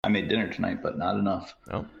I made dinner tonight, but not enough.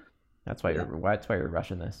 Oh, Yeah, that's why you're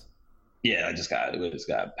rushing this. yeah. We just got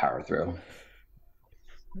to power through.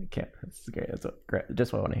 I can't. That's great. That's great.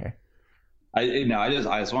 Just what I want to hear. I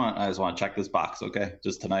just want to check this box. Okay,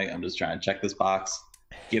 just tonight, I'm just trying to check this box,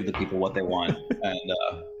 give the people what they want, and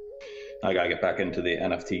I gotta get back into the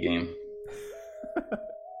NFT game.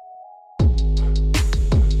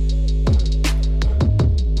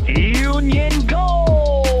 Union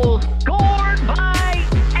goal scored by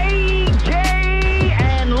AJ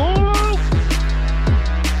and Luke,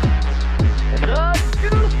 the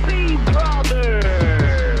Doofy Brothers.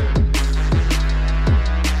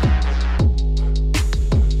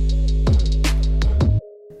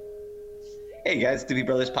 Hey guys, Doobie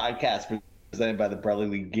Brothers podcast presented by the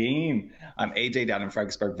Brotherly Game. I'm AJ down in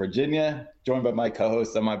Fredericksburg, Virginia, joined by my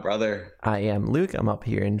co-host and my brother. I am Luke. I'm up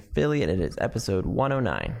here in Philly, and it is episode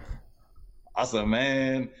 109. Awesome,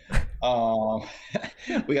 man. Um,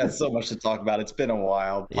 we got so much to talk about. It's been a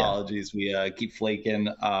while. Yeah. Apologies, we keep flaking.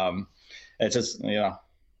 It's just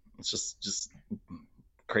it's just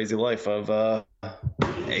crazy life of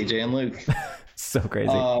AJ and Luke. So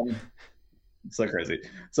crazy. So crazy.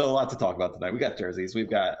 So a lot to talk about tonight. We got jerseys. We've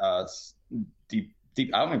got deep. I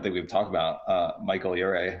don't even think we've talked about Michael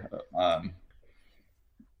Ure,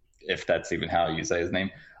 if that's even how you say his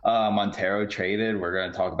name. Montero traded. We're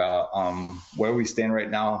going to talk about where we stand right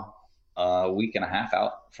now, a week and a half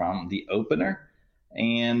out from the opener,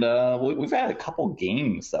 and we've had a couple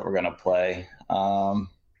games that we're going to play.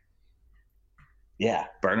 Yeah,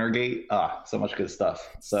 Burnergate. So much good stuff.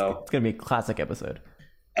 So It's gonna be a classic episode.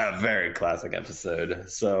 a very classic episode.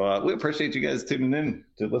 So we appreciate you guys tuning in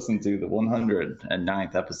to listen to the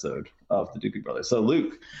 109th episode of the Doopy Brothers. So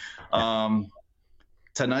Luke,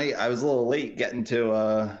 tonight I was a little late getting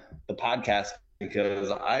to the podcast because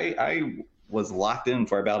I was locked in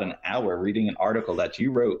for about an hour reading an article that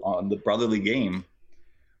you wrote on the Brotherly Game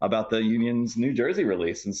about the Union's New Jersey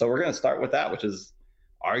release. And so we're going to start with that, which is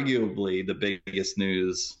arguably the biggest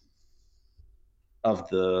news of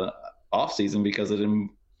the offseason because it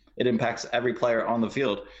impacts every player on the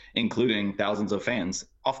field, including thousands of fans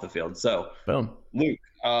off the field. So, Boom. Luke,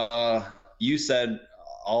 you said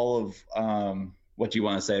all of what you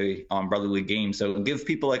want to say on Brotherly Game. So give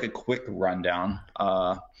people like a quick rundown,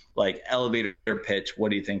 like elevator pitch. What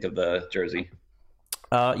do you think of the jersey?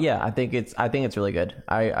 Yeah, I think it's really good.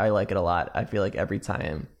 I like it a lot. I feel like every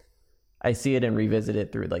time I see it and revisit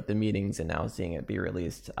it through like the meetings and now seeing it be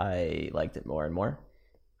released, I liked it more and more.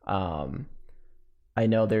 I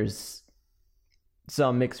know there's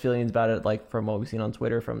some mixed feelings about it, like from what we've seen on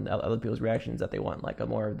Twitter from other people's reactions, that they want like a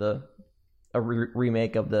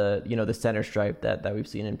remake of the the center stripe that we've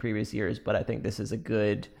seen in previous years. But I think this is a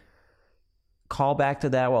good callback to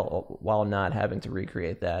that while not having to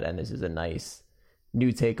recreate that, and this is a nice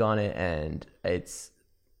new take on it, and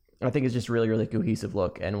I think it's just really, really cohesive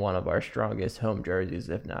look and one of our strongest home jerseys,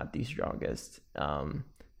 if not the strongest.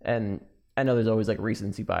 And I know there's always like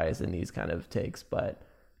recency bias in these kind of takes, but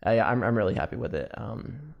I'm really happy with it.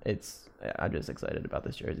 I'm just excited about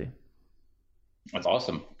this jersey. That's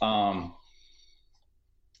awesome.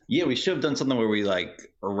 Yeah, we should have done something where we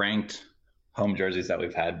like ranked home jerseys that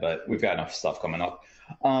we've had, but we've got enough stuff coming up.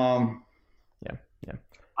 Yeah, yeah,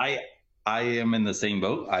 I am in the same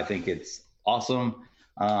boat. I think it's awesome.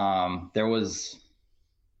 There was,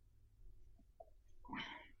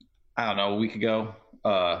 I don't know, a week ago,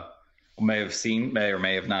 may or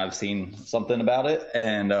may have not have seen something about it,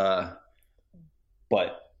 and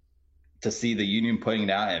but to see the Union putting it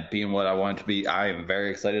out and being what I want it to be, I am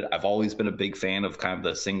very excited. I've always been a big fan of kind of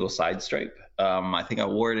the single side stripe. I think I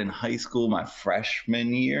wore it in high school my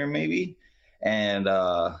freshman year maybe, and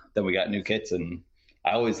then we got new kits, and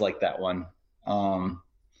I always liked that one.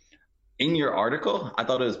 In your article, I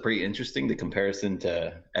thought it was pretty interesting, the comparison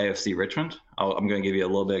to AFC Richmond. I'm going to give you a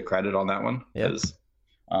little bit of credit on that one because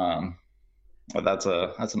that's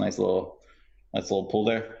a nice little pull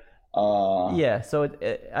there. Yeah. So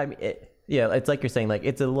it's like you're saying, like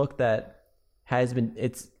it's a look that has been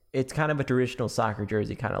it's kind of a traditional soccer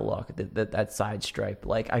jersey kind of look, that side stripe.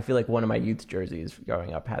 Like I feel like one of my youth jerseys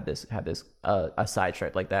growing up had this a side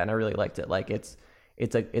stripe like that, and I really liked it. Like it's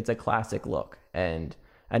a classic look, and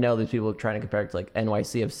I know there's people trying to compare it to like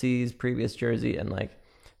NYCFC's previous jersey, and like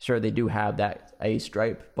sure they do have that a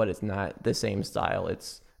stripe, but it's not the same style.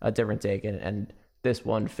 It's a different take, and this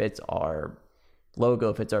one fits our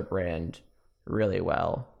logo, fits our brand really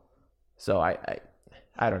well. So I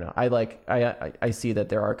don't know. I see that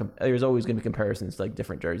there's always going to be comparisons to like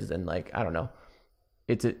different jerseys, and like I don't know.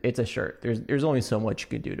 It's a shirt. There's only so much you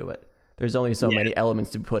can do to it. there's only so many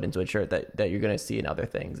elements to put into a shirt that you're going to see in other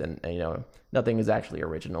things, and nothing is actually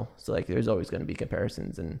original. So like there's always going to be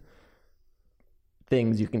comparisons and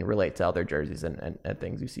things you can relate to other jerseys and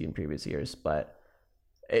things you see in previous years. But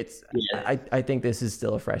it's I think this is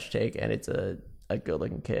still a fresh take, and it's a good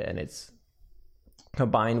looking kit, and it's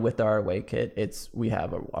combined with our away kit. We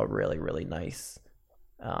have a really, really nice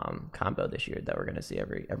combo this year that we're going to see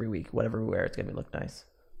every week. Whatever we wear, it's going to look nice.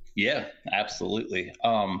 Yeah, absolutely.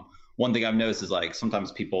 One thing I've noticed is like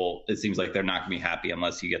sometimes people, it seems like they're not going to be happy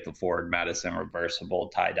unless you get the Forward Madison reversible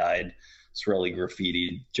tie-dyed swirly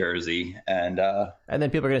graffiti jersey, and then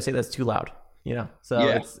people are going to say that's too loud, So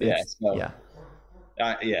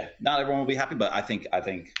not everyone will be happy, but I think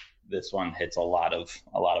this one hits a lot of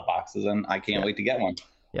boxes, and I can't wait to get one.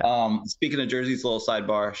 Yeah. Speaking of jerseys, a little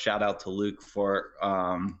sidebar. Shout out to Luke for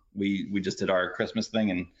we just did our Christmas thing,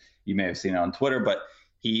 and you may have seen it on Twitter, but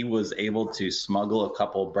he was able to smuggle a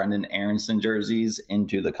couple Brendan Aronson jerseys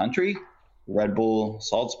into the country, Red Bull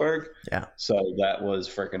Salzburg. Yeah. So that was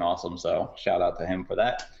freaking awesome. So shout out to him for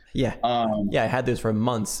that. Yeah. I had those for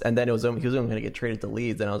months, and then he was only going to get traded to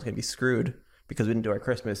Leeds, and I was going to be screwed because we didn't do our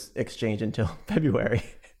Christmas exchange until February.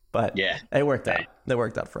 But it worked out. It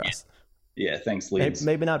worked out for us. Yeah, thanks, Leeds.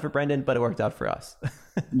 Maybe not for Brendan, but it worked out for us.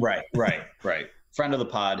 Right. Friend of the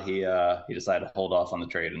pod, he decided to hold off on the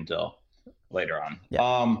trade until later on.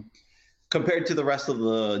 Yeah. Compared to the rest of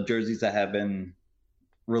the jerseys that have been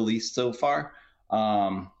released so far,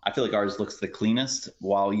 I feel like ours looks the cleanest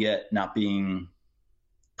while yet not being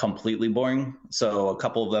completely boring. So a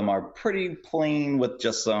couple of them are pretty plain with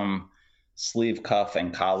just some sleeve cuff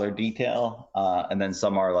and collar detail, and then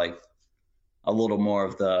some are like a little more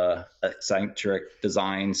of the eccentric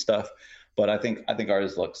design stuff. But I think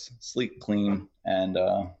ours looks sleek, clean, and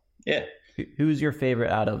Who's your favorite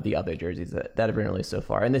out of the other jerseys that have been released so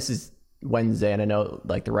far? And this is Wednesday, and I know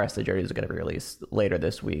like the rest of the jerseys are going to be released later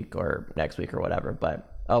this week or next week or whatever.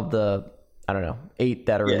 But of the 8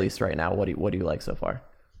 that are released right now, what do you like so far?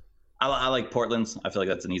 I like Portland's. I feel like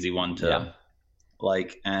that's an easy one to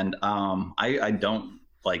like, and I don't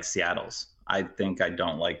like Seattle's. I think I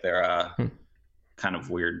don't like their kind of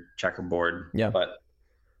weird checkerboard. Yeah, but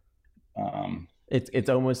it's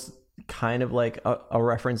almost kind of like a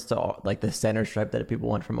reference to like the center stripe that people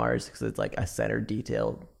want from ours, because it's like a center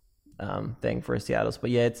detailed thing for Seattle's. But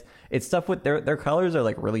yeah, it's stuff with their colors are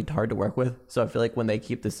like really hard to work with. So I feel like when they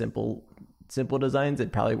keep the simple designs,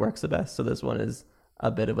 it probably works the best. So this one is a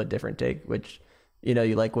bit of a different take, which you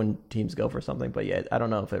like when teams go for something. But yeah, I don't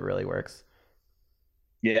know if it really works.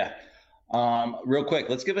 Yeah. Real quick,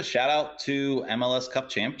 let's give a shout out to MLS Cup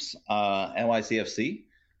champs, NYCFC.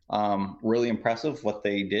 Really impressive what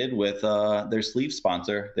they did with their sleeve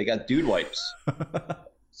sponsor. They got dude wipes.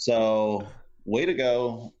 So way to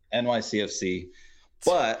go, NYCFC.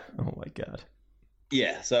 But oh my god.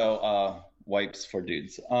 Yeah, so wipes for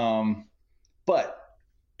dudes. But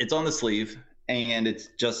it's on the sleeve and it's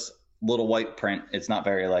just little white print. It's not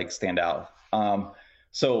very like stand out.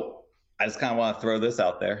 So I just kind of want to throw this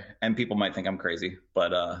out there, and people might think I'm crazy,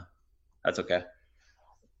 but that's okay.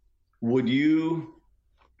 Would you?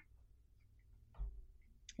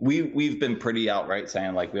 We've been pretty outright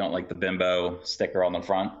saying like we don't like the bimbo sticker on the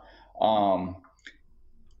front.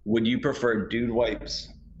 Would you prefer dude wipes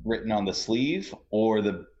written on the sleeve or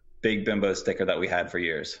the big bimbo sticker that we had for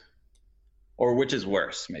years? Or which is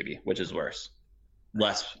worse, maybe? Which is worse?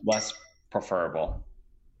 Less preferable.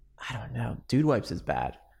 I don't know. Dude wipes is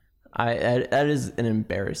bad. That is an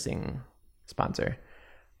embarrassing sponsor.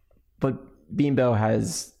 But Bimbo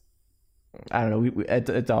has, I don't know.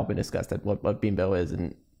 It's all been discussed at what Bimbo is,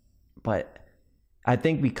 but I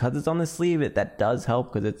think because it's on the sleeve, that does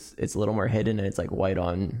help because it's a little more hidden and it's like white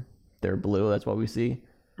on their blue. That's what we see.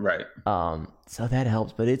 Right. So that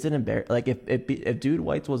helps, but it's an like if Dude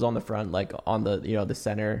Whites was on the front, like on the the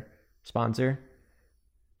center sponsor,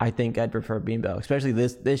 I think I'd prefer Bimbo, especially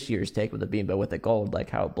this year's take with the Bimbo with the gold, like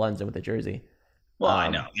how it blends in with the jersey. Well, I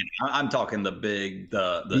know. I'm talking the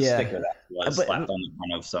sticker that was slapped on the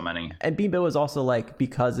front of so many. And Bimbo is also like,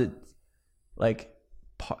 because it's like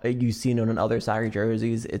you've seen it on other soccer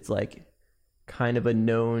jerseys, it's like kind of a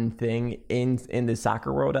known thing in the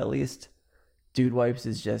soccer world, at least. Dude Wipes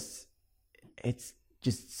is it's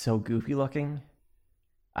just so goofy looking.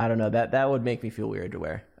 I don't know, that would make me feel weird to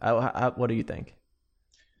wear. What do you think?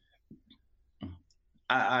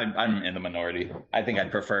 I'm in the minority. I think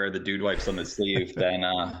I'd prefer the Dude Wipes on the sleeve than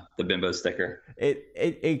the Bimbo sticker.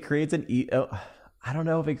 It creates I don't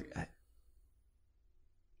know if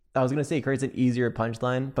I was gonna say it creates an easier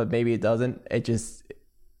punchline, but maybe it doesn't. I don't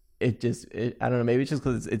know. Maybe it's just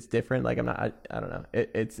because it's different. Like I don't know.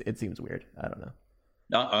 It seems weird. I don't know.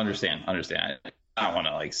 No, I understand. I don't want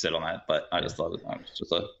to like sit on that, but I just thought it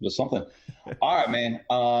was just something. All right, man.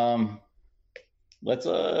 Let's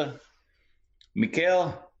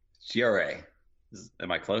Mikhail Giore.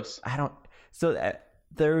 Am I close? I don't. So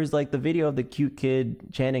there was like the video of the cute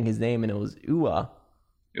kid chanting his name, and it was Ua.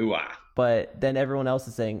 Ooh, ah. But then everyone else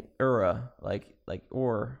is saying Ura, like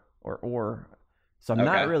or. So I'm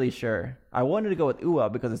not really sure. I wanted to go with Ua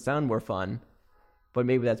because it sounded more fun, but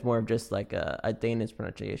maybe that's more of just like a Danish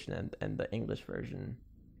pronunciation, and the English version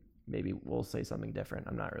maybe we'll say something different.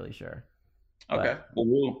 I'm not really sure. Okay.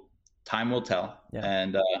 Well, time will tell. Yeah.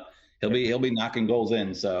 And he'll be knocking goals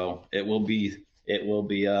in, so it will be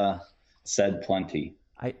said plenty.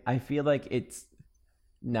 I feel like it's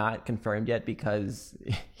not confirmed yet because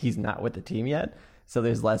he's not with the team yet, so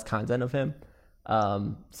there's less content of him.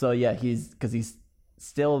 So yeah, he's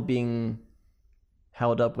still being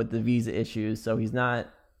held up with the visa issues, so he's not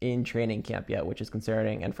in training camp yet, which is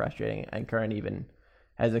concerning and frustrating. And Curran even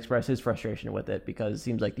has expressed his frustration with it because it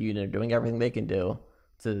seems like the unit are doing everything they can do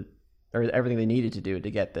or everything they needed to do to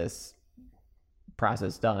get this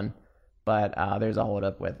process done. But there's a hold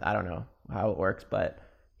up with, I don't know how it works, but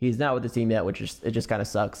he's not with the team yet, which it just kind of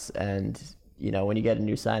sucks. And when you get a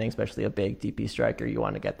new signing, especially a big DP striker, you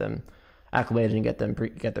want to get them acclimated and get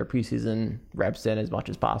their preseason reps in as much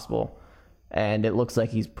as possible. And it looks like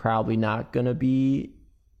he's probably not going to be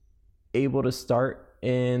able to start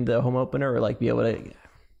in the home opener or like be able to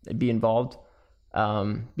be involved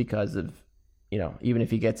because of, even if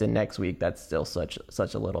he gets in next week, that's still such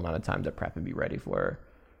a little amount of time to prep and be ready for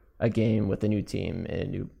a game with a new team in a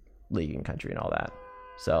new league and country and all that.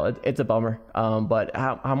 So it's a bummer. But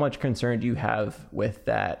how much concern do you have with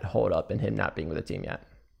that hold up and him not being with the team yet?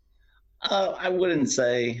 I wouldn't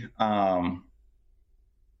say. I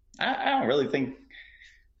don't really think.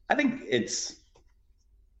 I think it's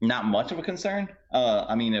not much of a concern.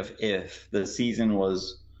 I mean, if the season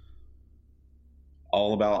was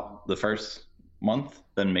all about the first month,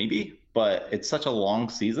 then maybe. But it's such a long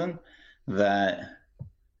season that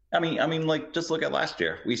I mean, like just look at last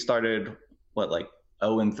year. We started 0-3,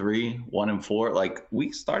 1-4. Like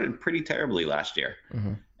we started pretty terribly last year,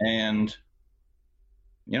 and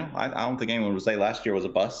I don't think anyone would say last year was a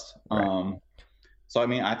bust. Right. So I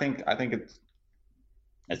mean, I think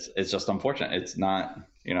it's just unfortunate. It's not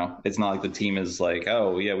it's not like the team is like,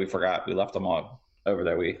 oh yeah, we forgot, we left them all over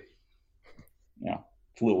there, we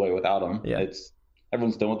flew away without them. Yeah. It's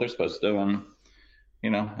everyone's doing what they're supposed to do, and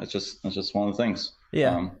it's just one of the things.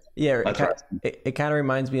 Yeah. It kind of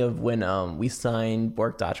reminds me of when we signed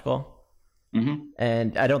Bork Dachkal.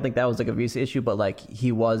 And I don't think that was like a visa issue, but like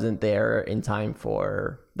he wasn't there in time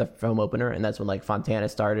for the home opener, and that's when like Fontana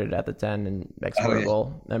started at the 10 and Mexico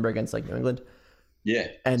goal, remember, against like New England. Yeah.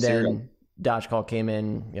 And then Dachkal came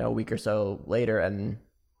in, a week or so later and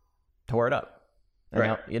tore it up. And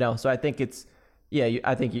right. Now, so I think it's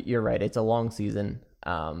I think you're right. It's a long season.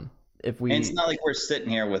 And it's not like we're sitting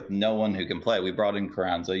here with no one who can play. We brought in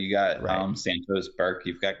Carranza. You got Santos, Burke.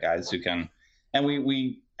 You've got guys who can, and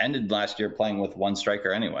we ended last year playing with one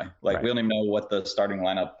striker anyway. Like we don't even know what the starting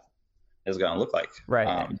lineup is going to look like.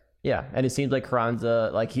 Right. Yeah, and it seems like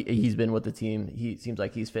Carranza, like he's been with the team. He seems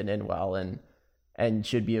like he's fitting in well and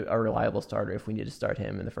should be a reliable starter if we need to start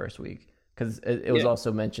him in the first week. Because it was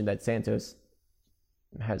also mentioned that Santos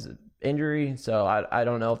has an injury, so I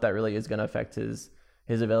don't know if that really is going to affect his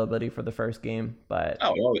availability for the first game. But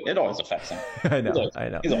it always affects him. I know.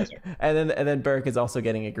 And then Burke is also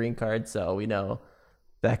getting a green card, so we know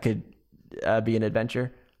that could be an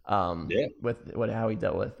adventure. With how he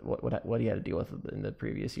dealt with what he had to deal with in the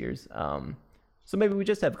previous years. So maybe we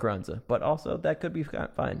just have Carranza, but also that could be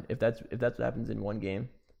fine if that's what happens in one game,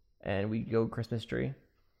 and we go Christmas tree.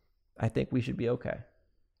 I think we should be okay.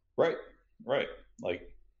 Right.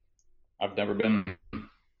 Like I've never been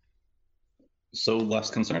so less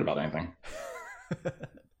concerned about anything.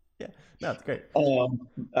 Yeah, no, it's great. All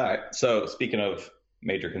right. So speaking of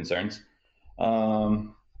major concerns.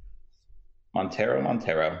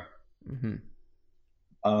 Montero.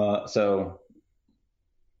 So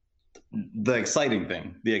the exciting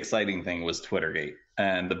thing was Twittergate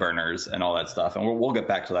and the burners and all that stuff, and we'll get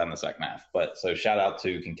back to that in the second half. But so shout out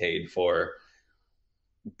to Kincaid for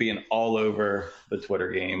being all over the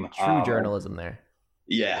Twitter game. True journalism there.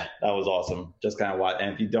 Yeah, that was awesome. Just kind of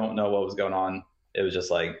and if you don't know what was going on, it was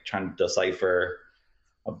just like trying to decipher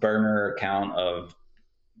a burner account of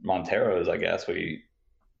Montero's, I guess we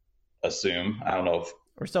assume. I don't know if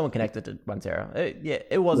or someone connected to Montero.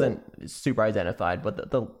 It wasn't super identified,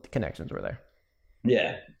 but the connections were there.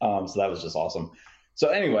 Yeah. So that was just awesome. So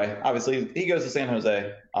anyway, obviously he goes to San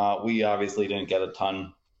Jose. We obviously didn't get a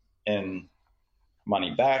ton in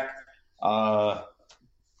money back.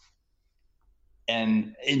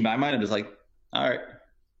 And in my mind, I'm just like, all right,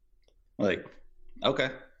 like, okay,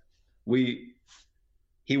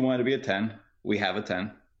 he wanted to be a 10. We have a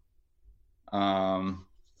 10.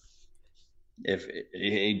 If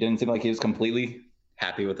he didn't seem like he was completely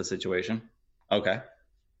happy with the situation, okay,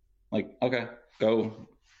 like, okay, go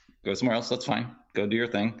somewhere else. That's fine. Go do your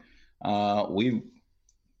thing. We've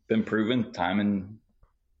been proven time and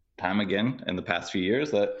time again in the past few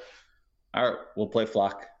years that, all right, we'll play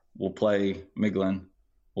Flock, we'll play Miglin,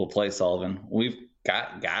 we'll play Sullivan. We've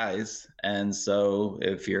got guys, and so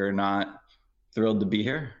if you're not thrilled to be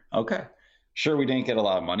here, okay. Sure, we didn't get a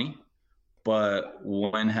lot of money, but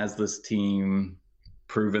when has this team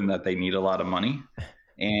proven that they need a lot of money?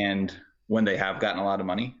 And when they have gotten a lot of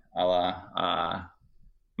money, a la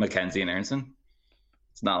Mackenzie and Aronson,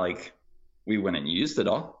 it's not like we went and used it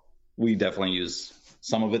all. We definitely used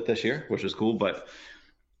some of it this year, which is cool, but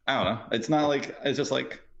I don't know. It's not like, it's just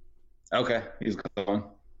like, okay, he's going.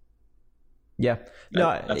 Yeah.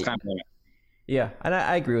 No, That's kind of yeah, and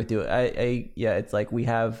I agree with you. Yeah, it's like we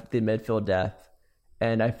have the midfield depth,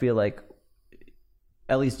 and I feel like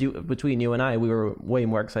at least between you and I, we were way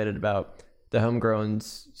more excited about the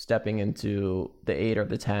homegrowns stepping into the 8 or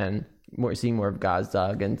the 10, seeing more of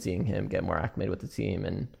Gazdag and seeing him get more acclimated with the team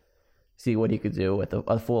and see what he could do with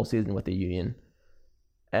a full season with the Union.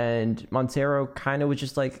 And Montero kind of was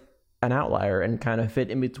just like an outlier and kind of fit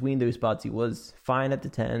in between those spots. He was fine at the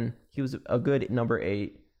 10. He was a good number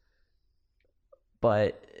 8.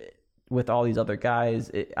 But with all these other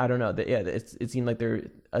guys, I don't know. It seemed like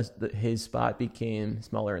his spot became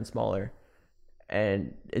smaller and smaller.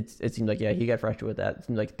 And it seemed like, yeah, he got frustrated with that. It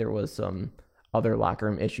seemed like there was some other locker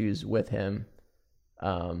room issues with him.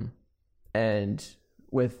 And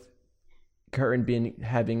with Curtin being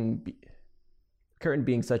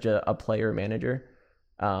such a player manager,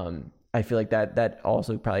 I feel like that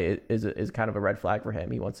also probably is kind of a red flag for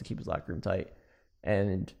him. He wants to keep his locker room tight,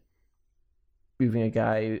 and moving a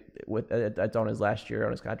guy that's on his last year on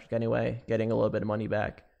his contract anyway, getting a little bit of money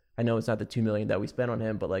back. I know it's not the $2 million that we spent on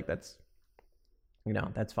him, but like that's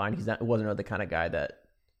fine. He wasn't the kind of guy that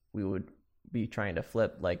we would be trying to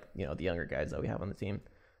flip like the younger guys that we have on the team.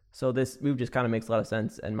 So this move just kind of makes a lot of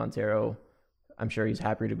sense. And Montero, I'm sure he's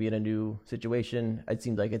happy to be in a new situation. It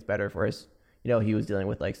seems like it's better for us. He was dealing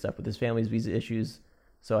with like stuff with his family's visa issues.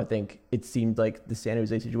 So I think it seemed like the San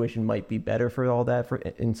Jose situation might be better for all that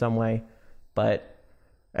in some way. But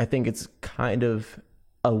I think it's kind of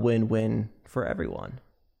a win-win for everyone.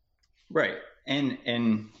 right.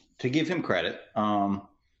 And to give him credit, I'm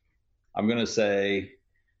going to say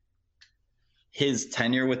his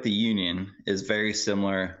tenure with the Union is very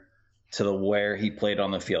similar to where he played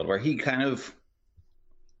on the field, where he kind of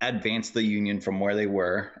advanced the Union from where they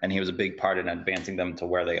were, and he was a big part in advancing them to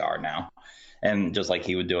where they are now. And just like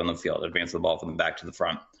he would do on the field, advance the ball from the back to the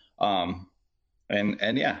front.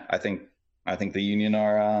 And yeah, I think the Union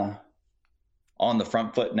are on the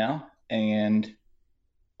front foot now, and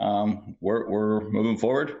we're moving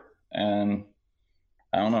forward. And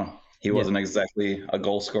I don't know, he wasn't exactly a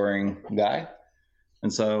goal scoring guy,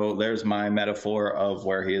 and so there's my metaphor of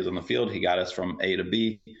where he is on the field. He got us from A to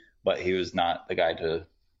B, but he was not the guy to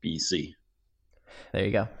B, C. There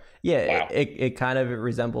you go. Yeah, Wow. it kind of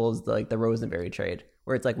resembles like the Rosenberry trade,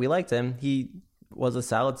 where it's like we liked him. He was a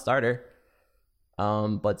solid starter.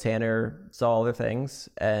 But Tanner saw other things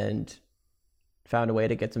and found a way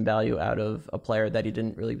to get some value out of a player that he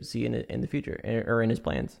didn't really see in the future or in his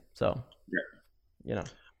plans. So,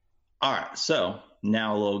 All right. So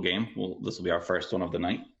now a little game. Well, this will be our first one of the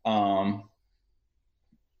night.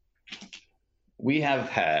 We have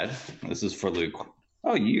had, this is for Luke.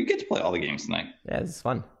 Oh, you get to play all the games tonight. Yeah, this is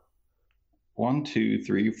fun. 1, 2,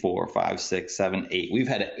 3, 4, 5, 6, 7, 8. We've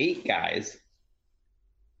had 8 guys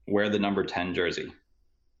wear the number 10 jersey,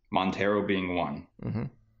 Montero being one. Mm-hmm.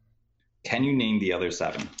 Can you name the other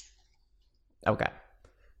 7? Okay.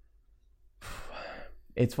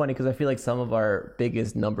 It's funny because I feel like some of our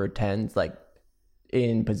biggest number 10s, like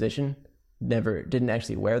in position, didn't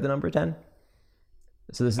actually wear the number 10.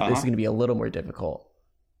 So this is going to be a little more difficult.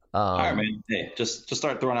 All right, man. Hey, just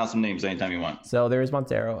start throwing out some names anytime you want. So there was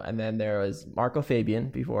Montero, and then there was Marco Fabian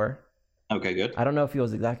before. Okay, good. I don't know if he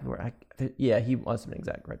was exactly before. Yeah, he must have been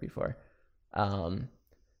exact right before.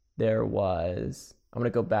 There was, I'm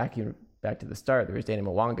going to go back to the start. There was Danny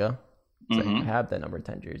Mwanga. So I have that number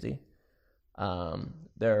 10 jersey.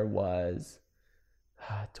 There was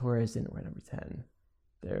Torres didn't wear number 10.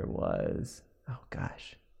 There was, oh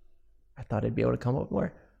gosh, I thought I'd be able to come up with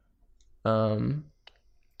more.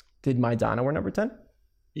 Did Maidana wear number 10?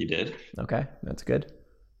 He did. Okay, that's good.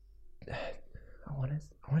 I want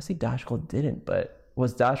to say Dashkal didn't, but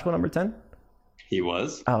was Dashkal number 10? He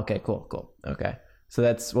was. Oh, okay, cool. Okay. So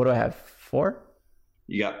that's, what do I have? 4?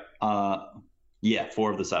 You got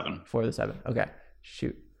 4 of the 7. 4 of the 7. Okay.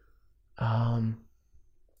 Shoot. I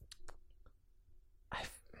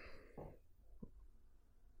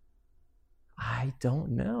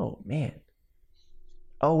don't know, man.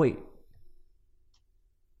 Oh wait.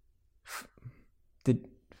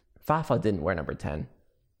 Fafa didn't wear number 10,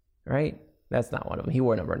 right? That's not one of them. He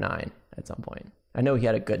wore number 9 at some point. I know he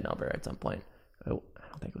had a good number at some point. Oh, I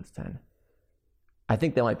don't think it was 10. I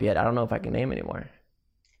think that might be it. I don't know if I can name anymore.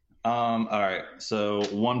 All right. So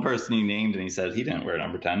one person he named and he said he didn't wear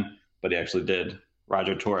number 10, but he actually did.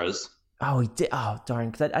 Roger Torres. Oh, he did. Oh,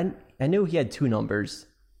 darn. Because I knew he had 2 numbers.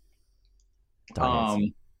 Because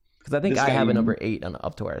I think I have a number 8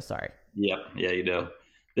 of Torres. Sorry. Yep. Yeah, you do.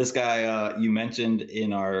 This guy you mentioned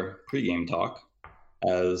in our pregame talk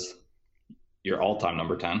as your all-time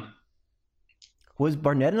number 10. Was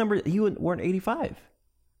Barnett a number? He wore an 85.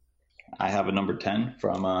 I have a number 10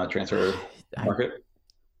 from Transfer Market.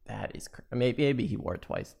 That is maybe he wore it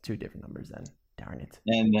twice, 2 different numbers then. Darn it.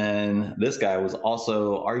 And then this guy was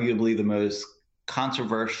also arguably the most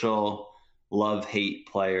controversial love-hate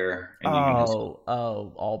player in Union history.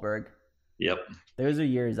 Allberg. Yep. Those are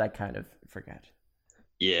years I kind of forgot.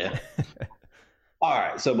 Yeah. All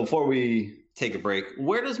right. So before we take a break,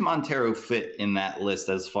 where does Montero fit in that list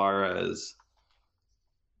as far as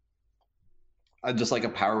just like a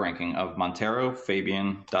power ranking of Montero,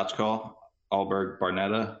 Fabian, Dachkal, Allberg,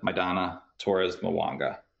 Barnetta, Maidana, Torres,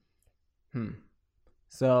 Mwanga?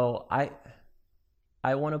 So I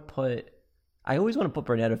always want to put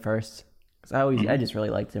Barnetta first because I just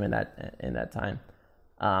really liked him in that time.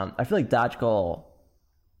 I feel like Dachkal,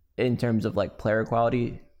 in terms of like player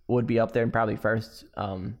quality, would be up there and probably first.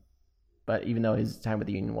 But even though his time with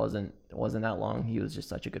the Union wasn't that long, he was just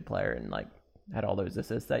such a good player and like had all those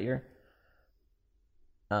assists that year.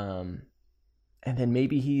 And then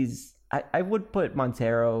maybe I would put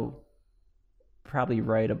Montero probably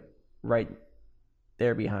right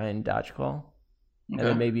there behind Dachkal. Okay. And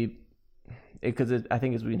then maybe because I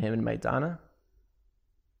think it's between him and Maidana.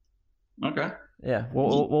 Okay. Yeah.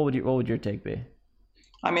 What would your take be?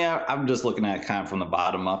 I mean, I'm just looking at it kind of from the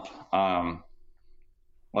bottom up.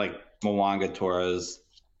 Like Mwanga, Torres,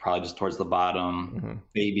 probably just towards the bottom. Mm-hmm.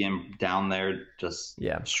 Fabian down there, just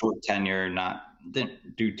short tenure,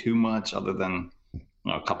 didn't do too much other than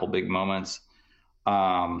a couple big moments.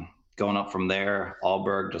 Going up from there,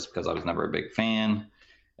 Allberg, just because I was never a big fan.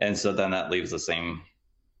 And so then that leaves the same.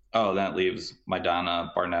 Oh, then it leaves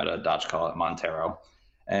Maidana, Barnetta, Dachkal, at Montero.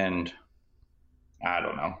 And I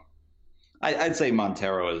don't know. I'd say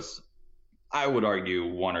Montero is, I would argue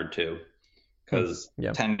 1 or 2. Because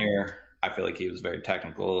tenure, I feel like he was very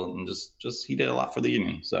technical and just he did a lot for the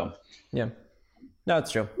Union. So yeah. No,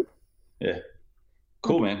 it's true. Yeah.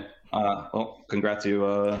 Cool, man. Well, congrats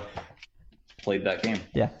you played that game.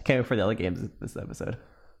 Yeah, can't wait for the other games this episode.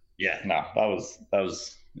 Yeah, no, that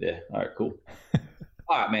was yeah. All right, cool.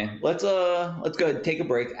 All right, man. Let's go ahead and take a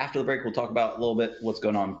break. After the break, we'll talk about a little bit what's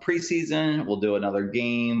going on in preseason. We'll do another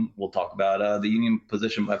game. We'll talk about the Union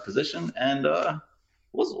position by position, and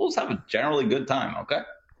we'll just have a generally good time. Okay.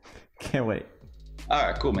 Can't wait. All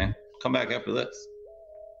right, cool, man. Come back after this.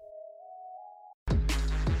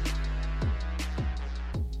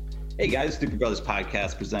 Hey guys, Stupid Brothers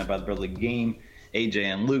Podcast presented by the Brotherly Game. AJ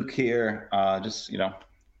and Luke here. Just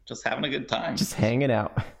having a good time. Just hanging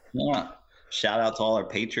out. Yeah. Shout out to all our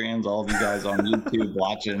Patreons, all of you guys on YouTube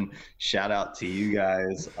watching. Shout out to you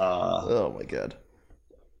guys. Oh my god.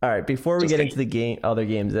 All right, before we get into the other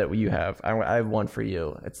games that you have, I have one for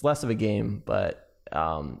you. It's less of a game, but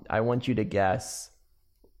I want you to guess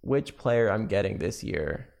which player I'm getting this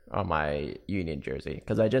year on my Union jersey,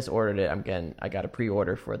 because I just ordered it. I got a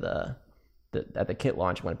pre-order for at the kit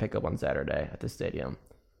launch. I'm going to pick up on Saturday at the stadium.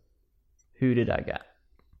 Who did I get?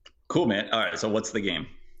 Cool, man. All right, so what's the game?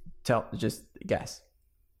 Just guess.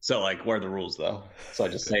 So like, what are the rules though? So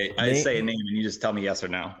I say a name and you just tell me yes or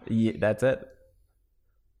no. Yeah, that's it.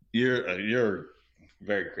 You're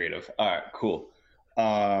very creative. All right, cool.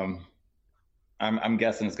 I'm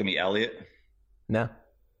guessing it's gonna be Elliott. No.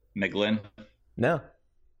 McGlynn. No.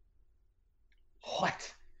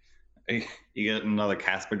 What? You get another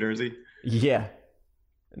Casper jersey? Yeah.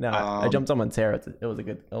 No, I jumped on Montero. It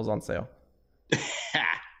was on sale.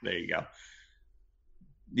 There you go.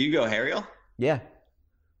 Do you go Harriel? Yeah.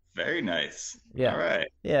 Very nice. Yeah. All right.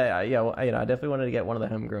 Yeah. Well, I definitely wanted to get one of the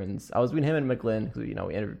homegrowns. I was between him and McGlynn, who we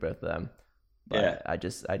interviewed both of them. But yeah.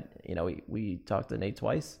 we talked to Nate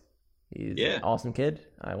twice. He's an awesome kid.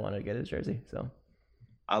 I want to get his jersey. So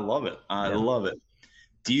I love it. I love it.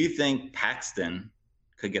 Do you think Paxton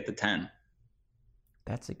could get the 10?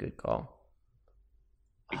 That's a good call.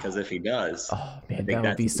 Because if he does, oh man, that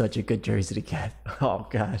would be such a good jersey to get. Oh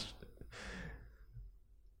gosh.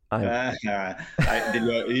 You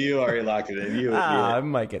already locked it in. I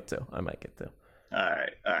might get to. All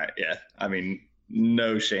right. Yeah. I mean,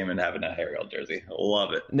 no shame in having a Harriel jersey.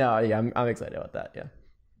 Love it. No, yeah, I'm excited about that. Yeah.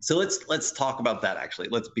 So let's talk about that actually.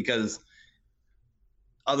 Because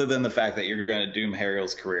other than the fact that you're going to doom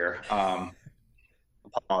Harriel's career,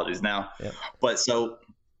 apologies now. Yeah. But so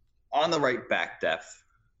on the right back depth,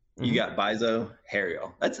 you got Bizo,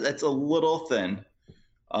 Harriel. That's a little thin.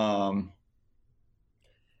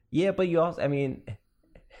 Yeah, but you also, I mean,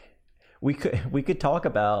 we could talk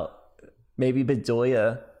about maybe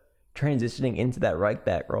Bedoya transitioning into that right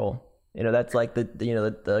back role. That's like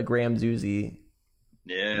the Graham Zusi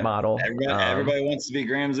model. Everybody wants to be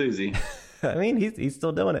Graham Zusi. I mean, he's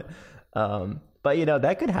still doing it. But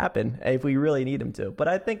that could happen if we really need him to. But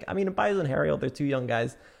I think, Bizo and Harriel, they're two young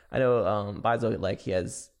guys. I know Bizo he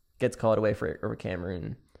gets called away for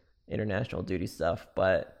Cameroon international duty stuff,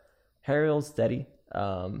 but Harriel's steady.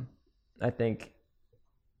 I think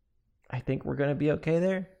we're gonna be okay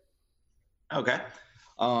there. Okay.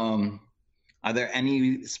 Are there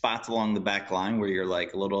any spots along the back line where you're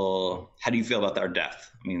like a little? How do you feel about our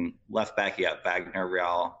depth? Left back you got Wagner,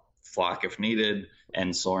 Real, Flock if needed,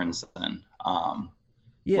 and Sorensen.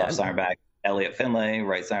 Left center back Elliot Finlay,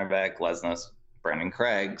 right center back Lesnes, Brandon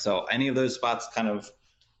Craig. So any of those spots, kind of,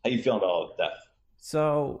 how you feeling about all of depth?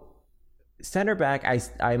 So center back,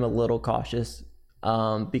 I'm a little cautious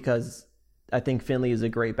because I think Finley is a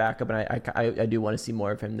great backup, and I do want to see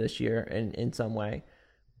more of him this year in some way.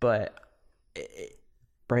 But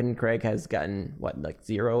Brandon Craig has gotten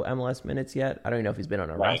 0 MLS minutes yet. I don't even know if he's been on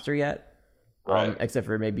a roster yet, except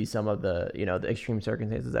for maybe some of the the extreme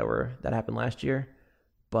circumstances that happened last year.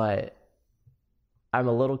 But I'm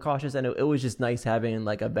a little cautious, and it was just nice having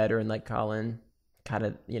a veteran like Colin, kind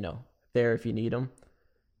of there if you need him.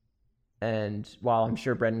 And while I'm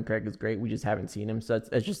sure Brendan Craig is great, we just haven't seen him, so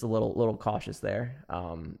it's just a little cautious there.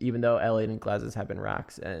 Even though Elliot and Glazes have been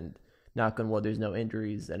rocks, and knock on wood, there's no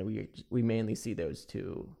injuries, and we mainly see those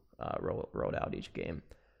two rolled out each game.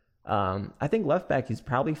 I think left back he's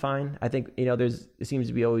probably fine. I think it seems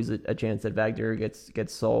to be always a chance that Wagner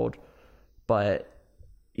gets sold, but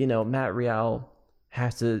Matt Real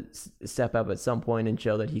has to step up at some point and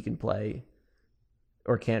show that he can play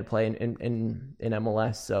or can't play in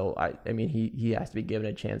MLS. So he has to be given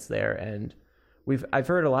a chance there. And I've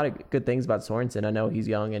heard a lot of good things about Sorensen. I know he's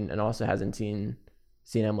young and also hasn't seen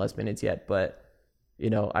MLS minutes yet, but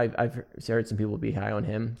I've heard some people be high on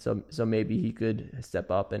him. So maybe he could step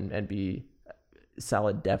up and be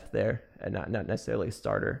solid depth there and not necessarily a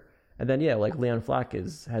starter. And then Leon Flock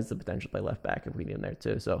has the potential to play left back if we need him there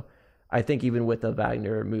too. So I think even with the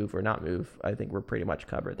Wagner move or not move, I think we're pretty much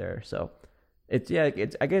covered there. So I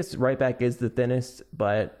guess right back is the thinnest,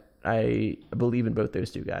 but I believe in both those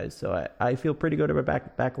two guys. So I feel pretty good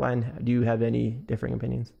about back line. Do you have any differing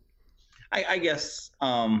opinions? I guess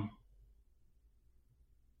no,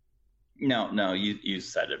 you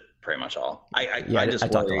said it pretty much all. I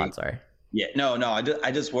talked a lot, sorry. Yeah, no,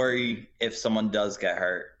 I just worry if someone does get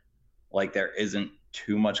hurt, there isn't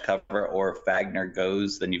too much cover, or if Wagner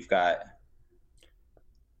goes, then you've got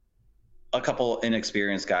a couple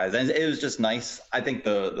inexperienced guys. And it was just nice. I think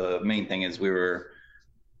the main thing is we were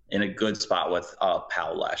in a good spot with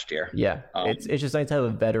Powell last year. Yeah, it's just nice to have a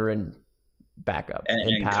veteran backup.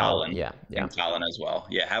 And Powell. Colin. Yeah. And Colin as well.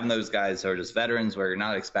 Yeah, having those guys who are just veterans where you're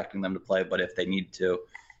not expecting them to play, but if they need to,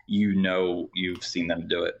 you've seen them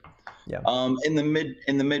do it. Yeah. In the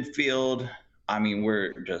midfield,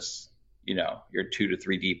 we're just, you're 2 to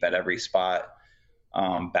 3 deep at every spot.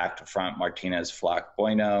 Back to front, Martinez, Flock,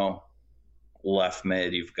 Bueno. Left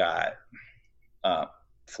mid, you've got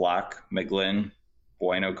Flock, McGlynn,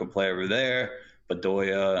 Bueno could play over there,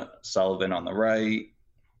 Bedoya, Sullivan on the right,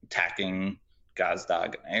 attacking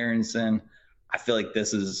Gazdag and Aronson. I feel like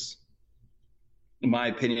this is, in my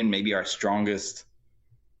opinion, maybe our strongest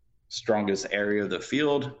area of the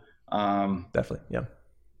field. Definitely, yeah.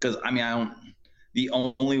 Because the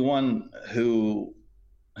only one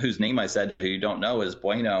whose name I said who you don't know is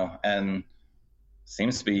Bueno, and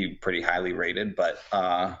seems to be pretty highly rated, but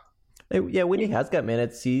when he has got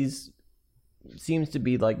minutes, seems to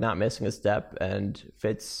be not missing a step and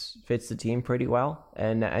fits the team pretty well.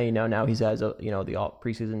 And now he has the all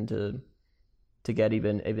preseason to get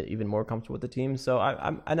even more comfortable with the team. So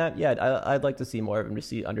I'd like to see more of him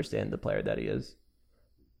to understand the player that he is.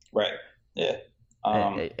 Right. Yeah.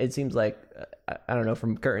 It seems like I don't know,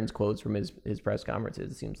 from Curtin's quotes from his press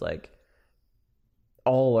conferences, it seems like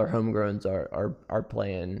all our homegrowns are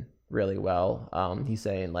playing really well. He's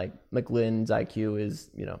saying like McGlynn's IQ is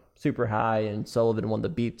super high, and Sullivan won the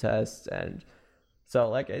beep test, and so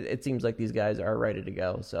like it seems like these guys are ready to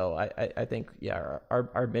go. So I think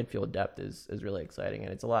our midfield depth is really exciting,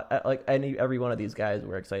 and it's a lot like every one of these guys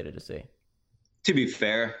we're excited to see. To be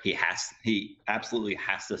fair, he absolutely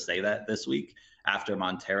has to say that this week after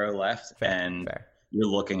Montero left, fair. You're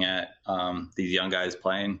looking at these young guys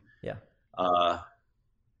playing. Yeah.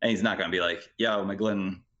 And he's not going to be like, yo,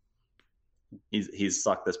 McGlynn, he's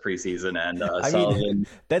sucked this preseason, and Sullivan.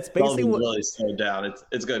 That's basically what really slowed down.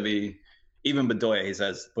 It's going to be even Bedoya. He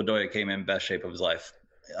says Bedoya came in best shape of his life.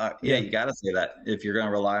 Yeah, you got to say that if you're going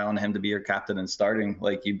to rely on him to be your captain and starting.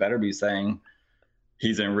 Like, you better be saying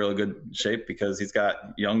he's in really good shape, because he's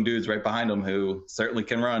got young dudes right behind him who certainly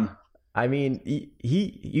can run. I mean,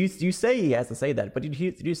 you say he has to say that, but did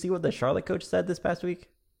you see what the Charlotte coach said this past week?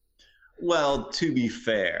 Well, to be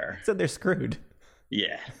fair, he said they're screwed.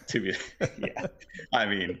 Yeah, yeah. I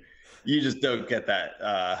mean, you just don't get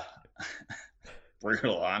that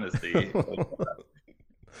brutal honesty.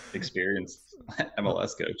 Experienced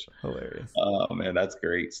MLS coach. Hilarious. Oh man, that's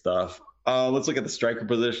great stuff. Let's look at the striker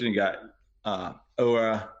position. You got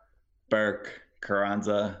Ora, Burke,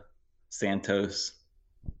 Carranza, Santos.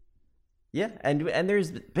 Yeah, and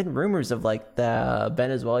there's been rumors of like the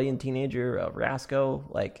Venezuelan teenager Rasco.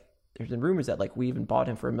 Like, there's been rumors that like we even bought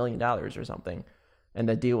him for $1 million or something, and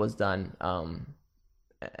the deal was done.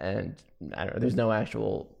 And I don't know. There's no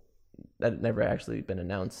actual, that never actually been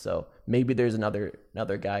announced. So maybe there's another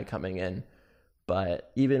guy coming in.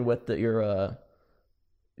 But even with your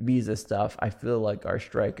visa stuff, I feel like our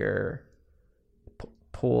striker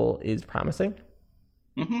pool is promising.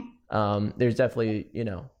 Mm-hmm. There's definitely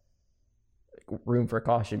room for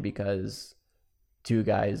caution, because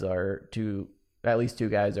at least two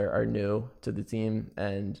guys are new to the team,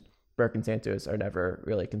 and Burke and Santos are never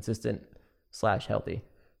really consistent / healthy.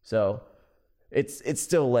 So it's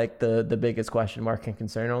still like the biggest question mark and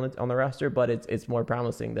concern on the roster, but it's more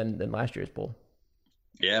promising than last year's pool.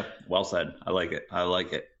 Yeah, well said. I like it.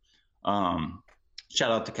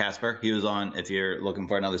 Shout out to Casper. He was on, if you're looking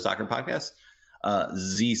for another soccer podcast,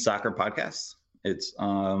 Z Soccer Podcast. It's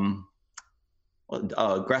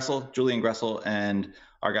Julian Gressel, and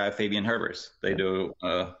our guy Fabian Herbers. They do.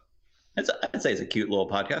 I'd say it's a cute little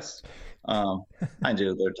podcast. I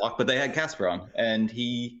enjoy their talk, but they had Casper on, and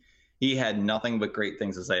he had nothing but great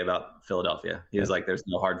things to say about Philadelphia. He was like, "There's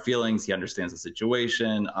no hard feelings. He understands the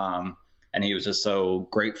situation," and he was just so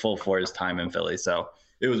grateful for his time in Philly. So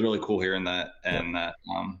it was really cool hearing that, and that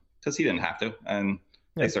because he didn't have to, and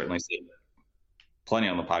they certainly see plenty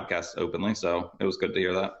on the podcast openly. So it was good to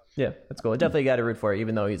hear that. Yeah, that's cool. I definitely got to root for it,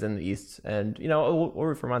 even though he's in the East. And, we'll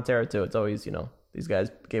root for Montero, too. It's always, these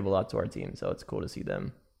guys gave a lot to our team, so it's cool to see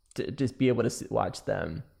them, to just be able to watch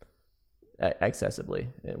them accessibly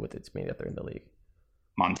with its being that they're in the league.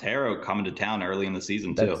 Montero coming to town early in the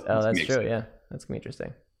season, too. That's true, yeah. That's going to be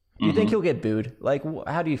interesting. Do you think he'll get booed? Like,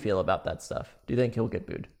 how do you feel about that stuff? Do you think he'll get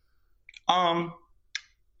booed?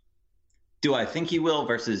 Do I think he will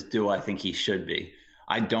versus do I think he should be?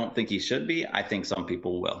 I don't think he should be. I think some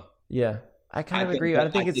people will. Yeah, I kind of agree. I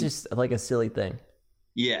think it's just like a silly thing.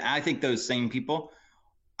 Yeah, I think those same people,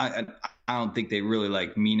 I don't think they really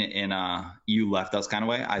like mean it in a you left us kind of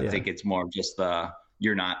way. I think it's more just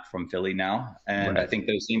you're not from Philly now. And right. I think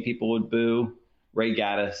those same people would boo Ray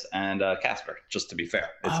Gaddis and Casper, just to be fair.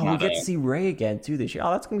 We get to see Ray again too this year.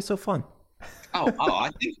 Oh, that's going to be so fun.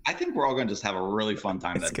 I think we're all going to just have a really fun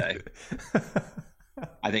time that day.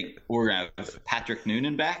 I think we're going to have Patrick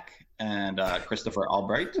Noonan back, and Christopher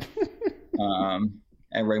Albright,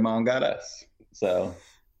 and Raymond Gaddis. So,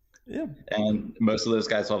 yeah. And most of those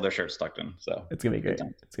guys will have their shirts tucked in. So it's going to be great.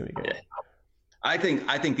 It's going to be great. Yeah. I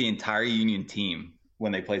think the entire Union team,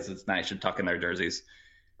 when they play this night, should tuck in their jerseys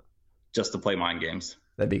just to play mind games.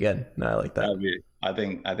 That'd be good. No, I like that. I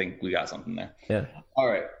think we got something there. Yeah. All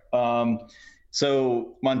right.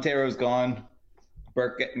 So Montero's gone.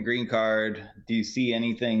 Burke getting green card. Do you see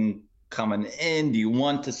anything coming in? Do you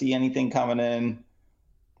want to see anything coming in?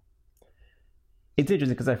 It's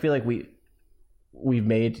interesting because I feel like we've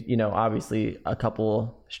made, obviously a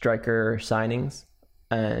couple striker signings,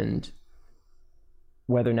 and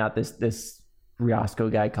whether or not this Riasco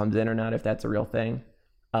guy comes in or not, if that's a real thing.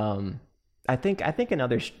 I think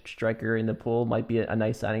another striker in the pool might be a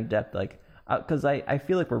nice signing depth, like because I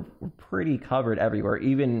feel like we're pretty covered everywhere,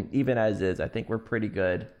 even as is. I think we're pretty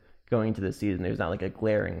good going into the season. There's not like a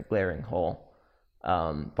glaring hole,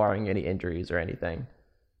 barring any injuries or anything.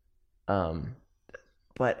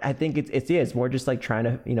 but I think it's more just like trying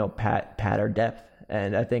to pat our depth,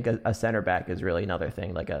 and I think a center back is really another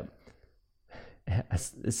thing, like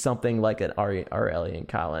something like an Aurelian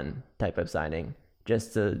Collin type of signing,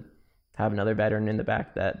 just to have another veteran in the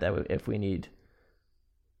back that if we need.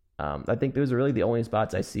 I think those are really the only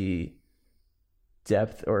spots I see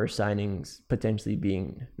depth or signings potentially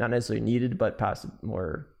being not necessarily needed, but possibly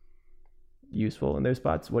more useful in those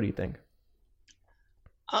spots. What do you think?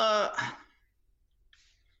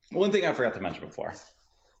 One thing I forgot to mention before,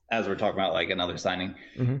 as we're talking about like another signing,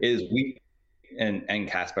 is we and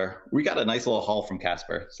Casper. We got a nice little haul from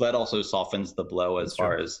Casper, so that also softens the blow as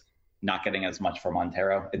far as not getting as much for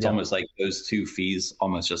Montero. It's almost like those two fees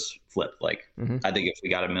almost just flip. Like I think if we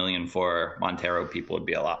got $1 million for Montero, people would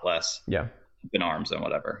be a lot less in arms and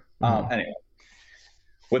whatever. Anyway,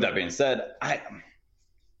 with that being said, I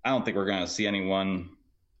don't think we're going to see anyone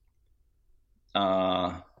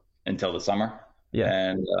until the summer.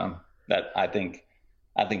 And that I think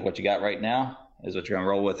what you got right now is what you're going to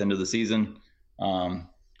roll with into the season.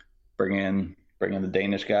 Bring in the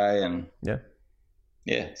Danish guy and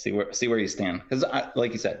see where you stand, because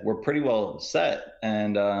like you said, we're pretty well set,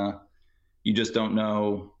 and you just don't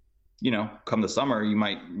know. Come the summer, you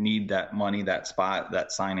might need that money, that spot,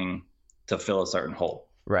 that signing to fill a certain hole.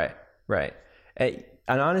 Right.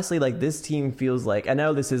 And honestly, like, this team feels like, I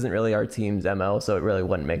know this isn't really our team's MO, so it really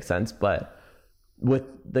wouldn't make sense, but with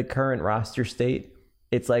the current roster state,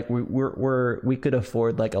 it's like we could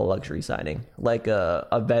afford like a luxury signing, like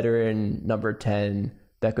a veteran number 10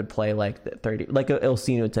 that could play like the 30, like a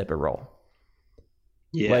Ilsinho type of role.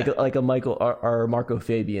 Like a Michael or Marco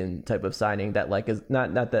Fabian type of signing that like is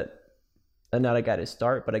not a guy to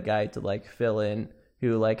start, but a guy to like fill in,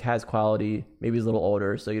 who like has quality. Maybe he's a little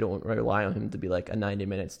older, so you don't rely on him to be like a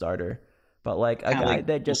 90-minute starter, but like a guy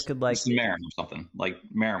that just could like Marin or something, like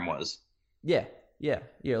Marin was. Yeah,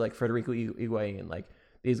 like Federico Higuain, like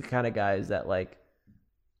these kind of guys that like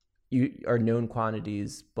you are known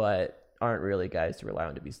quantities, but aren't really guys to rely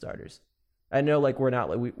on to be starters. I know, like, we're not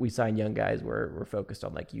like we sign young guys. We're focused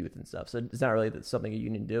on like youth and stuff, so it's not really something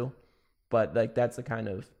you can do. But like that's the kind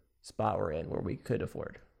of spot we're in where we could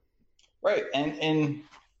afford. Right, and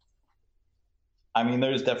I mean,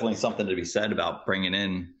 there's definitely something to be said about bringing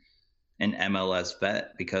in an MLS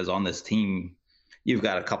vet, because on this team, you've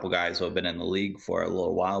got a couple guys who have been in the league for a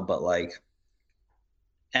little while, but like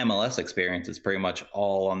MLS experience is pretty much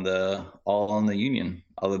all on the Union,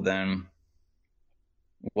 other than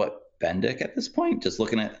Bendik at this point. Just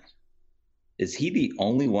looking at, is he the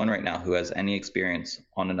only one right now who has any experience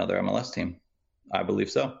on another MLS team? I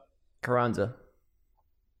believe so. Carranza.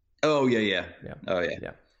 Oh yeah. Oh yeah.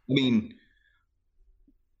 I mean,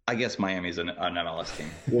 I guess Miami's an MLS team.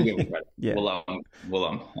 We'll give them credit.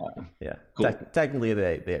 We'll cool. Technically,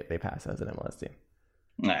 they pass as an MLS team.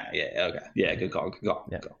 Okay. Yeah, good call.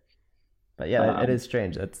 Yeah. But yeah, it is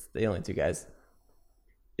strange. That's the only two guys.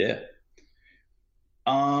 Yeah.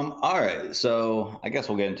 All right. So I guess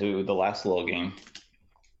we'll get into the last little game.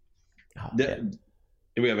 Do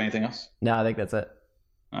we have anything else? No, I think that's it.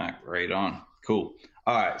 All right. Right on. Cool.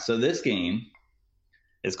 All right. So this game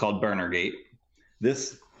is called Burnergate.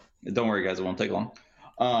 Don't worry, guys. It won't take long.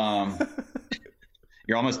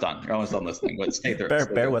 You're almost done. You're almost done listening, but stay through.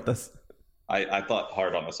 Bear with us. I thought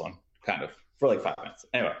hard on this one, kind of, for like 5 minutes.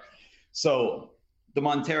 Anyway, so the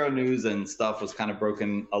Montero news and stuff was kind of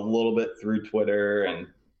broken a little bit through Twitter and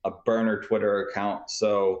a burner Twitter account.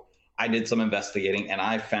 So I did some investigating, and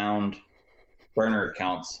I found burner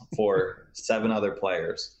accounts for 7 other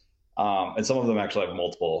players. And some of them actually have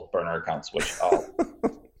multiple burner accounts, which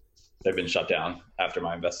they've been shut down after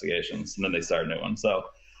my investigations, and then they started a new one. So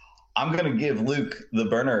I'm going to give Luke the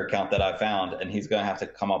burner account that I found, and he's going to have to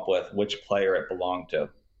come up with which player it belonged to.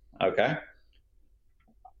 Okay?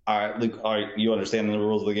 All right, Luke, you understand the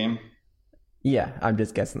rules of the game? Yeah, I'm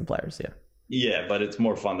just guessing the players, yeah. Yeah, but it's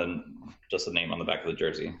more fun than just a name on the back of the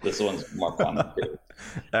jersey. This one's more fun. All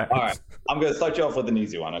right, I'm going to start you off with an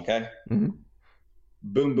easy one, okay? Mm-hmm.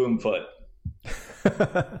 Boom, boom, foot.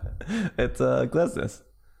 It's Glesnes.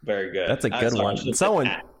 Very good. That's a good one.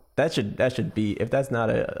 That should be, if that's not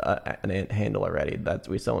a handle already,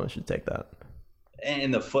 someone should take that.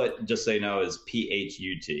 And the foot, just so you know, is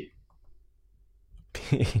PHUT.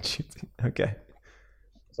 PHUT. Okay.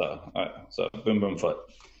 So boom boom foot.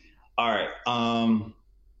 All right.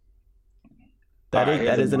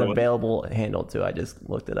 That is an available handle too. I just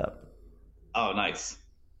looked it up. Oh, nice.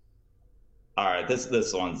 All right,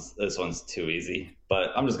 this one's too easy,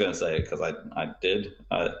 but I'm just gonna say it because I did.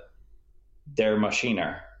 Der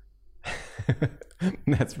Maschiner.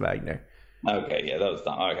 That's Wagner. Okay, yeah, that was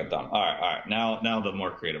dumb. Okay, dumb. All right. Now the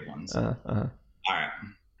more creative ones. All All right.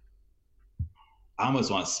 I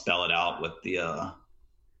almost want to spell it out with the. All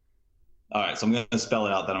right, so I'm going to spell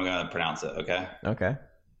it out, then I'm going to pronounce it. Okay. Okay.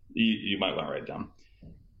 You might want to write it down.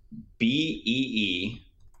 BEERICK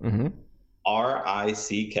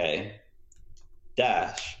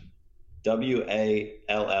dash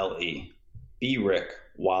WALLE. B-Rick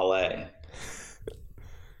Wale.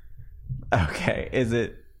 Okay. Is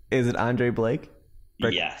it Andre Blake?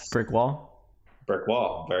 Yes. Brick wall. Brick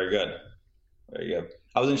wall. Very good. Very good.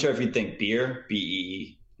 I wasn't sure if you'd think beer,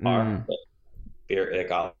 BEER, but beer, ick,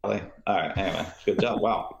 All right. Anyway, good job.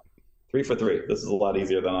 Wow. 3 for 3. This is a lot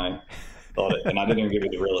easier than I thought it. And I didn't even give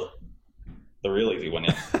you the real easy one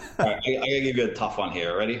yet. All right. I got to give you a tough one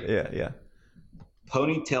here. Ready? Yeah.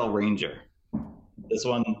 Ponytail Ranger. This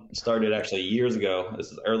one started actually years ago.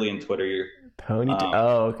 This is early in Twitter. Ponytail.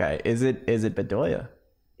 Oh, okay. Is it Bedoya?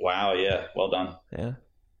 Wow. Yeah. Well done. Yeah.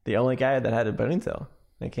 The only guy that had a ponytail.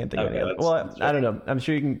 I can't think of any other. Well, I don't know. I'm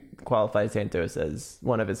sure you can qualify Santos as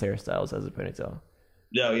one of his hairstyles as a ponytail.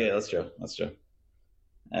 Yeah, that's true.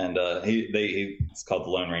 And it's called the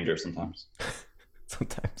Lone Ranger sometimes.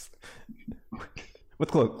 Sometimes.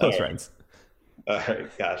 With close friends. All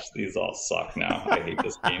right, gosh, these all suck now. I hate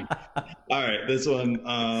this game. All right, this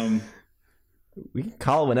one. We can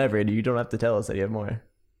call whenever, and you don't have to tell us that you have more.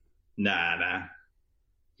 Nah.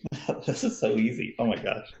 This is so easy. Oh my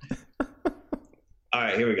gosh. All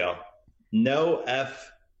right, here we go. No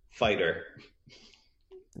F fighter.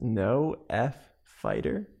 No F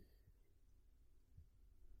fighter.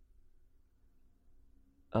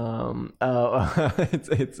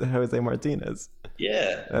 It's Jose Martinez.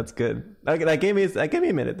 Yeah, that's good. That gave me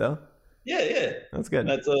a minute though. Yeah, that's good.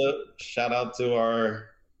 That's a shout out to our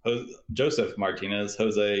Joseph Martinez.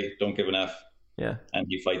 Jose, don't give an F. Yeah, and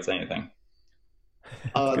he fights anything.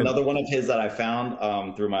 Another one of his that I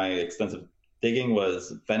found through my extensive digging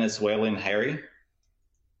was Venezuelan Harry,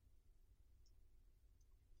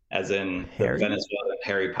 as in Harry? The Venezuelan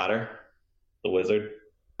Harry Potter, the wizard.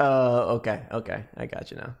 Oh, okay, I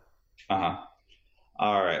got you now.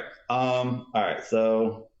 All right.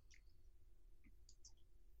 So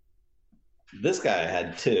this guy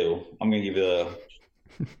had 2. I'm gonna give you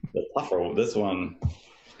the tougher one. This one,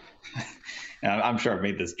 and I'm sure I've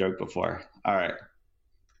made this joke before. All right,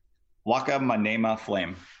 Waka Manema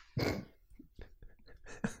Flame.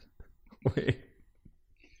 Wait.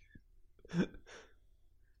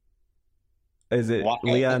 Is it Waka,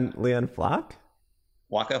 Leon Flock?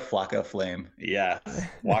 Waka Flocka Flame. Yeah.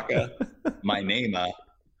 Waka Manema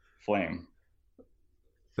Flame.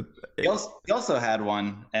 He also had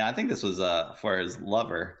one, and I think this was for his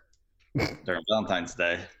lover during Valentine's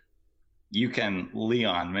Day. You can lean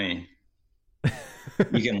on me.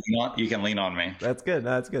 You can lean on me. That's good.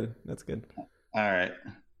 That's good. All right.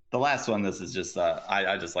 The last one, this is just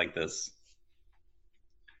I just like this.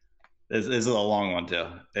 This is a long one too.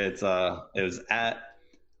 It was at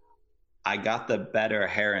I got the better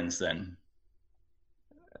Harrison.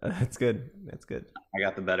 That's good. I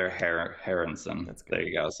got the better Harrison. That's good. There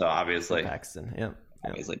you go. So obviously Paxton. Yeah.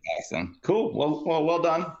 Obviously Paxton. Cool. Well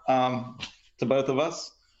done to both of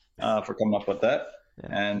us for coming up with that. Yeah.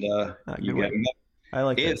 And you getting that. I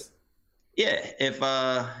like this. Yeah,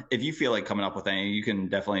 if you feel like coming up with any, you can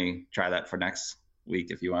definitely try that for next week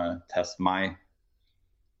if you want to test my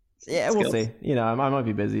skills. We'll see. I might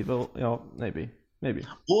be busy, but maybe.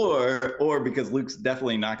 Or because Luke's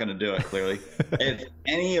definitely not going to do it, clearly. If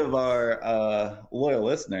any of our loyal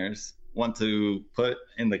listeners want to put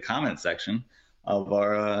in the comment section of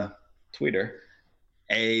our Twitter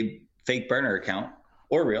a fake burner account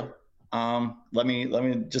or real, let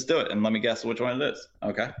me just do it and let me guess which one it is.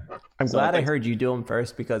 Okay. I'm glad I heard you do them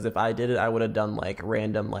first, because if I did it, I would have done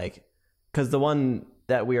random, because the one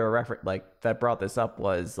that we were that brought this up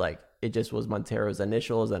was it just was Montero's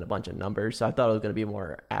initials and a bunch of numbers. So I thought it was going to be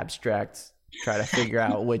more abstract, try to figure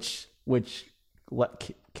out which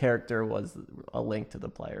character was a link to the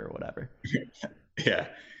player or whatever. Yeah.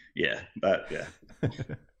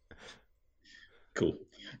 Cool.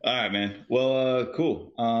 All right, man. Well,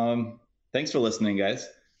 cool. Thanks for listening, guys.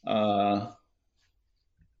 Put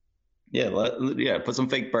some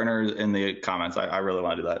fake burners in the comments. I really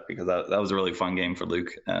want to do that because that was a really fun game for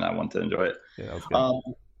Luke, and I want to enjoy it. Yeah, that was good.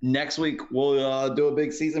 Next week we'll do a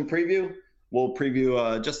big season preview. We'll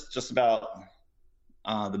preview just about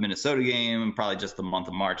the Minnesota game and probably just the month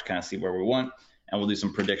of March, kind of see where we went, and we'll do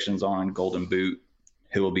some predictions on Golden Boot,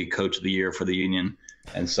 who will be Coach of the Year for the Union,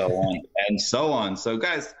 and so on and so on. So,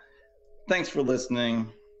 guys, thanks for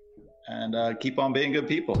listening, and keep on being good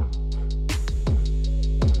people.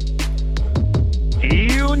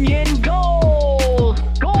 Union goal!